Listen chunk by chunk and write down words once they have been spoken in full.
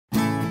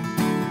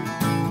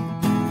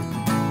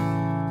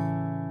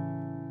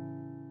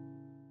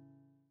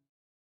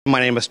My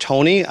name is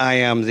Tony. I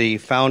am the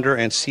founder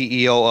and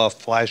CEO of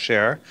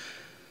Flyshare.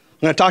 I'm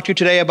going to talk to you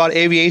today about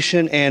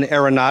aviation and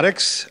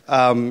aeronautics.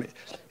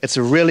 It's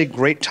a really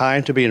great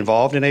time to be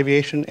involved in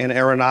aviation and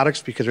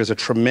aeronautics because there's a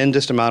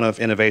tremendous amount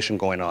of innovation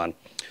going on.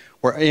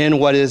 We're in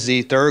what is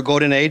the third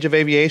golden age of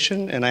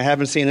aviation, and I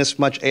haven't seen this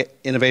much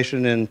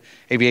innovation in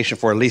aviation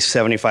for at least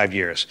 75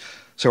 years.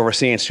 So we're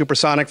seeing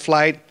supersonic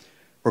flight,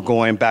 we're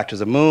going back to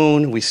the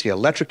moon, we see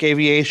electric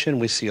aviation,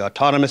 we see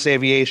autonomous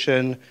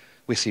aviation,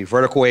 we see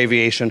vertical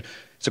aviation.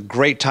 It's a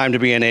great time to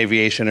be in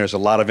aviation. There's a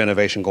lot of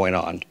innovation going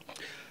on.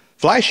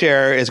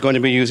 Flyshare is going to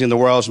be using the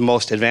world's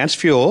most advanced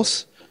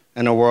fuels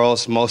and the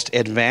world's most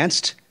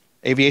advanced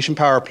aviation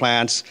power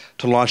plants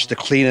to launch the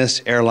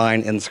cleanest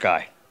airline in the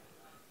sky.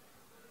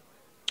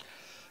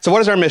 So what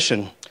is our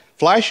mission?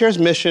 Flyshare's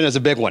mission is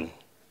a big one.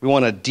 We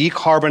want to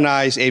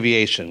decarbonize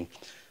aviation.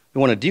 We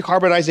want to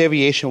decarbonize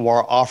aviation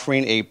while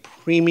offering a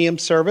premium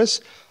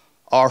service,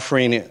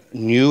 offering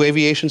new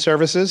aviation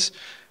services,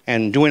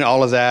 and doing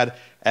all of that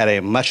at a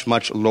much,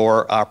 much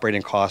lower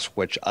operating cost,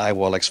 which I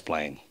will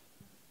explain.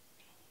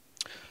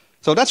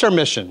 So that's our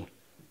mission.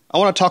 I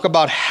want to talk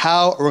about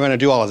how we're going to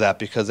do all of that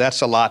because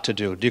that's a lot to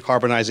do.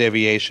 Decarbonize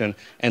aviation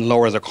and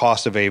lower the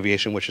cost of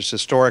aviation, which is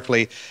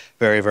historically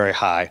very, very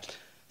high.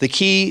 The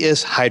key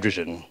is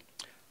hydrogen.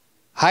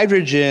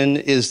 Hydrogen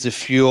is the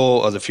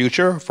fuel of the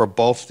future for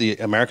both the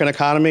American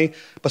economy,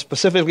 but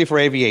specifically for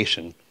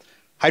aviation.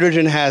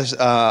 Hydrogen has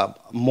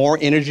more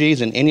energy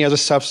than any other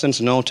substance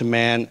known to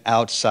man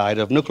outside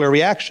of nuclear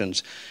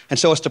reactions. And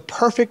so it's the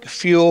perfect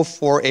fuel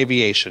for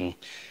aviation.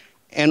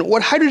 And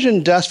what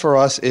hydrogen does for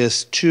us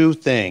is two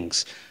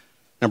things.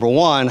 Number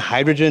one,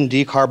 hydrogen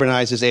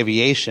decarbonizes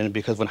aviation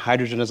because when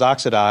hydrogen is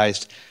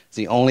oxidized,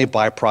 the only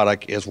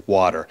byproduct is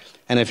water.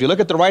 And if you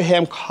look at the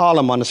right-hand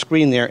column on the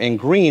screen there in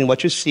green,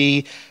 what you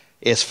see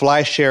is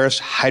Flyshare's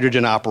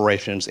hydrogen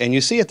operations. And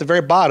you see at the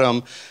very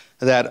bottom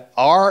that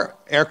our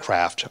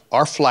aircraft,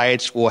 our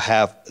flights will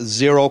have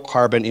zero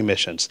carbon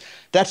emissions.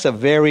 That's a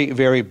very,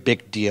 very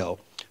big deal.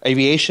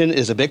 Aviation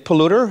is a big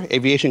polluter.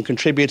 Aviation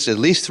contributes at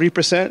least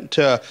 3%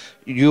 to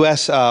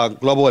U.S.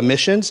 Global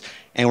emissions,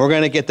 and we're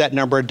going to get that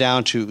number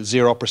down to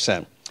 0%.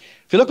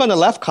 If you look on the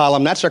left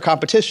column, that's our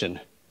competition.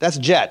 That's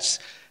jets.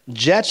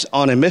 Jets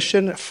on a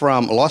mission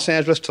from Los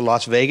Angeles to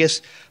Las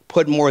Vegas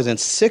put more than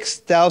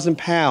 6,000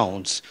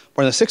 pounds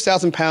of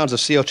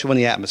CO2 in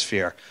the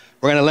atmosphere.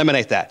 We're going to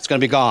eliminate that. It's going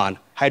to be gone.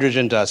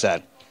 Hydrogen does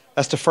that.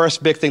 That's the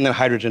first big thing that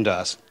hydrogen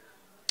does.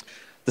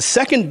 The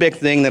second big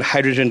thing that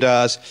hydrogen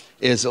does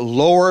is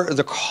lower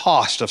the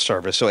cost of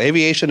service. So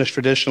aviation is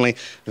traditionally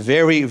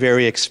very,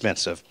 very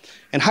expensive.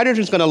 And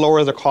hydrogen is going to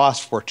lower the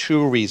cost for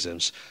two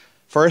reasons.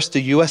 First,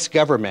 the U.S.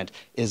 government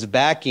is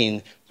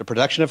backing the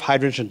production of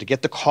hydrogen to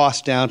get the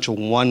cost down to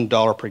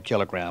 $1 per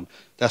kilogram.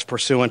 That's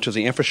pursuant to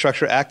the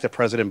Infrastructure Act that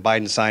President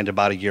Biden signed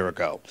about a year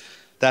ago.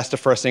 That's the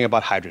first thing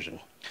about hydrogen.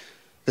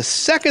 The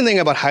second thing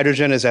about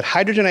hydrogen is that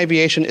hydrogen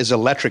aviation is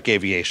electric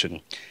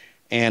aviation.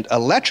 And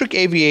electric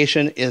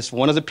aviation is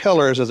one of the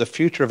pillars of the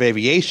future of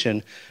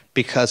aviation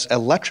because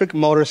electric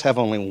motors have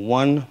only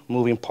one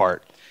moving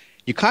part.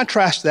 You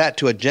contrast that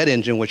to a jet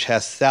engine, which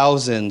has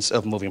thousands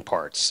of moving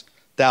parts.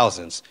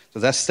 Thousands. So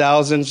that's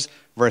thousands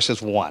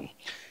versus one.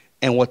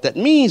 And what that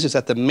means is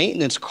that the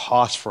maintenance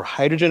cost for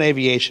hydrogen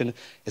aviation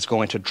is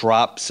going to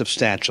drop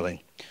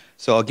substantially.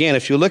 So again,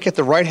 if you look at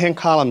the right-hand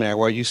column there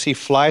where you see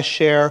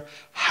Flyshare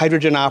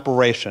hydrogen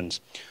operations,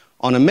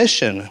 on a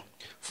mission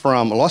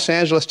from Los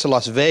Angeles to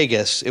Las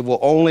Vegas, it will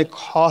only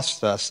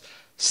cost us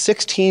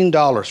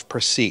 $16 per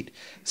seat.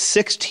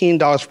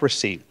 $16 per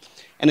seat.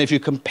 And if you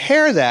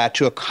compare that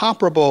to a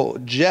comparable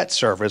jet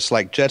service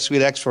like Jet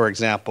Suite X, for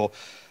example,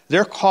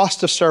 their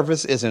cost of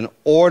service is an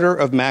order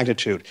of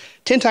magnitude,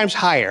 10 times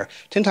higher.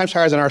 10 times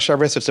higher than our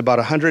service, it's about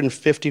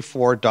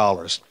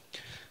 $154.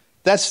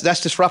 That's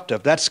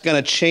disruptive. That's going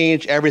to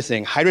change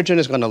everything. Hydrogen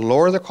is going to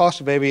lower the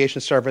cost of aviation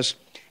service,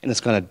 and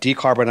it's going to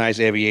decarbonize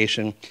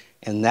aviation.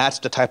 And that's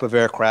the type of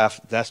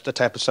aircraft, that's the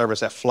type of service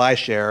that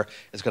Flyshare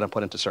is going to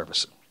put into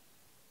service.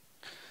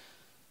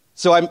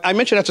 So I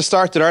mentioned at the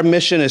start that our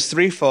mission is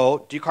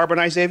threefold: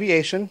 decarbonize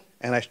aviation,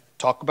 and I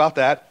talked about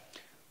that.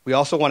 We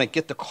also want to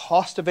get the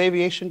cost of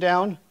aviation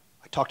down.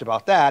 I talked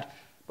about that.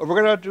 But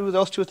we're going to do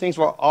those two things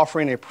while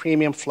offering a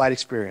premium flight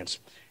experience.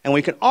 And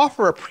we can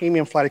offer a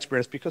premium flight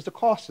experience because the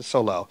cost is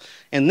so low.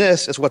 And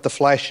this is what the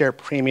Flyshare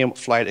premium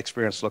flight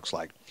experience looks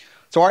like.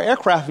 So our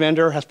aircraft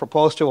vendor has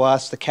proposed to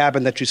us the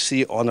cabin that you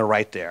see on the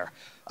right there.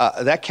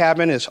 That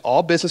cabin is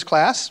all business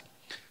class.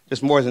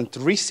 There's more than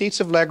 3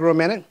 seats of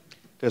legroom in it.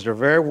 There's a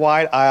very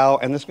wide aisle,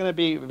 and there's going to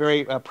be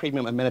very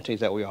premium amenities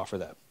that we offer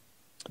that.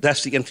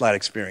 That's the in-flight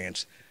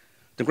experience.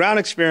 The ground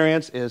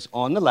experience is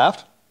on the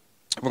left.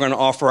 We're going to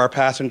offer our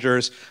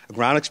passengers a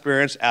ground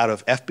experience out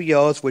of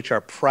FBOs, which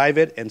are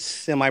private and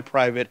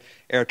semi-private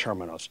air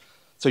terminals.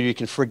 So you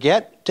can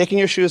forget taking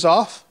your shoes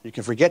off. You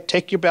can forget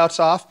taking your belts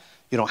off.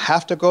 You don't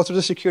have to go through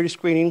the security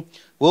screening.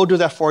 We'll do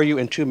that for you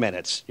in 2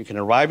 minutes. You can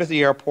arrive at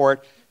the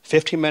airport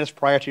 15 minutes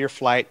prior to your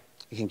flight.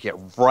 You can get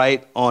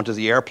right onto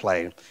the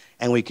airplane.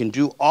 And we can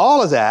do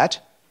all of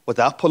that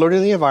without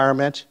polluting the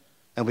environment,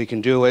 and we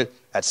can do it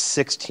at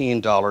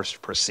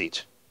 $16 per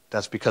seat.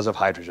 That's because of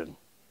hydrogen.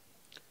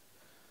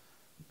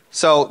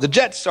 So the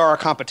jets are our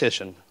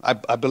competition.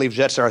 I believe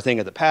jets are a thing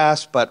of the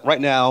past, but right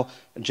now,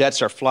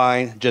 jets are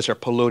flying, jets are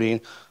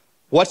polluting.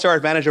 What's our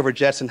advantage over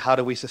jets, and how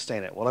do we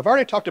sustain it? Well, I've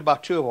already talked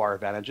about two of our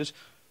advantages.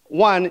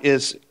 One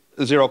is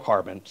zero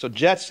carbon. So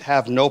jets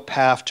have no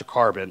path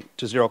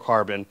to zero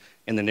carbon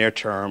in the near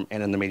term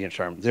and in the medium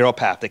term. Zero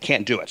path. They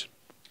can't do it.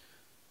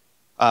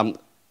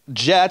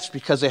 Jets,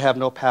 because they have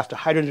no path to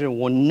hydrogen,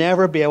 will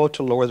never be able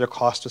to lower their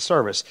cost of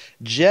service.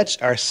 Jets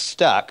are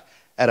stuck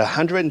at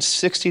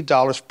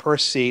 $160 per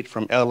seat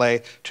from LA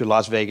to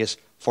Las Vegas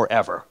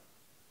forever.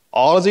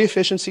 All of the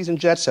efficiencies in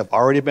jets have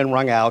already been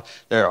wrung out.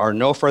 There are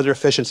no further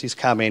efficiencies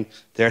coming.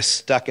 They're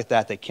stuck at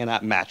that. They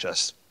cannot match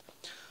us.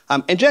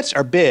 And jets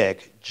are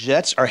big.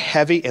 Jets are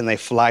heavy and they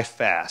fly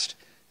fast.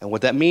 And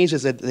what that means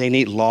is that they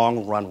need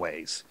long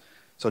runways.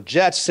 So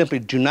jets simply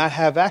do not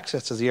have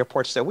access to the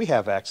airports that we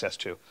have access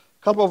to.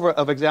 A couple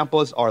of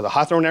examples are the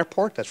Hawthorne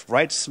Airport, that's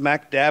right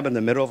smack dab in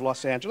the middle of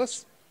Los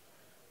Angeles,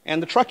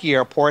 and the Truckee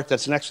Airport,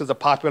 that's next to the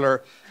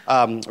popular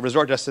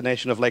resort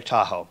destination of Lake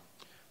Tahoe.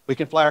 We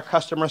can fly our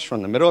customers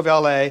from the middle of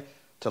LA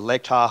to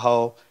Lake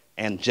Tahoe,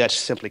 and jets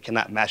simply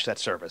cannot match that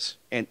service.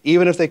 And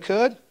even if they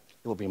could,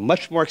 it will be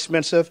much more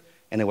expensive,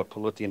 and it would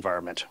pollute the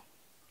environment.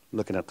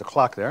 Looking at the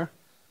clock there.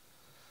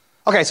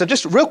 Okay, so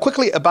just real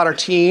quickly about our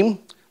team.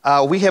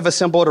 We have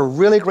assembled a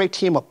really great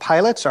team of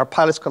pilots. Our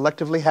pilots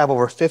collectively have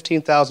over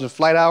 15,000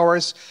 flight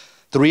hours.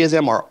 3 of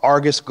them are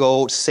Argus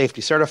Gold safety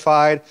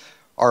certified.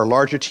 Our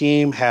larger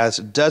team has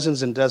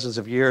dozens and dozens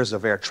of years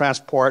of air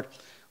transport.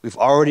 We've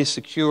already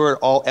secured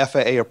all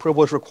FAA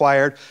approvals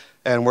required,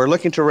 and we're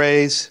looking to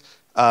raise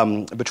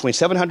between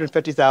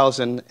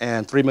 $750,000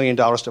 and $3 million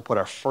to put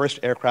our first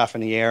aircraft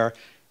in the air.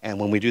 And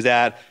when we do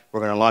that, we're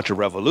going to launch a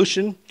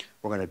revolution.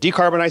 We're going to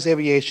decarbonize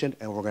aviation,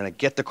 and we're going to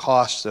get the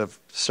cost of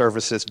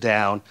services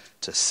down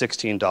to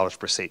 $16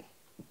 per seat.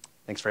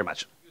 Thanks very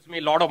much. It gives me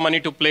a lot of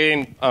money to play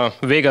in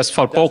Vegas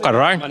for poker,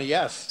 right? Money,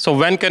 yes. So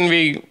when can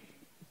we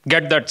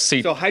get that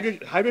seat? So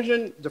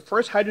hydrogen, the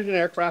first hydrogen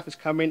aircraft is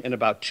coming in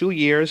about 2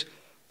 years,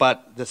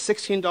 but the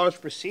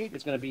 $16 per seat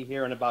is going to be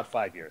here in about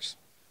 5 years.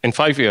 In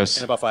 5 years?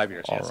 In about 5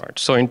 years, yes. All right.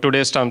 So in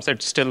today's terms,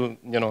 it's still,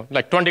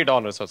 like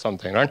 $20 or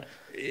something, right?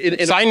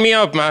 Sign me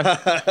up, man.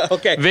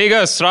 Okay.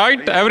 Vegas,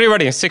 right?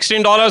 Everybody,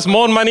 $16,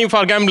 more money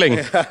for gambling.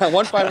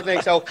 One final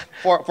thing. So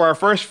for our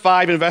first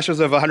 5 investors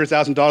of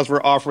 $100,000,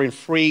 we're offering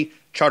free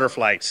charter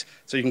flights.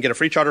 So you can get a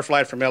free charter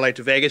flight from LA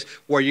to Vegas,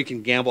 where you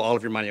can gamble all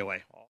of your money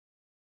away.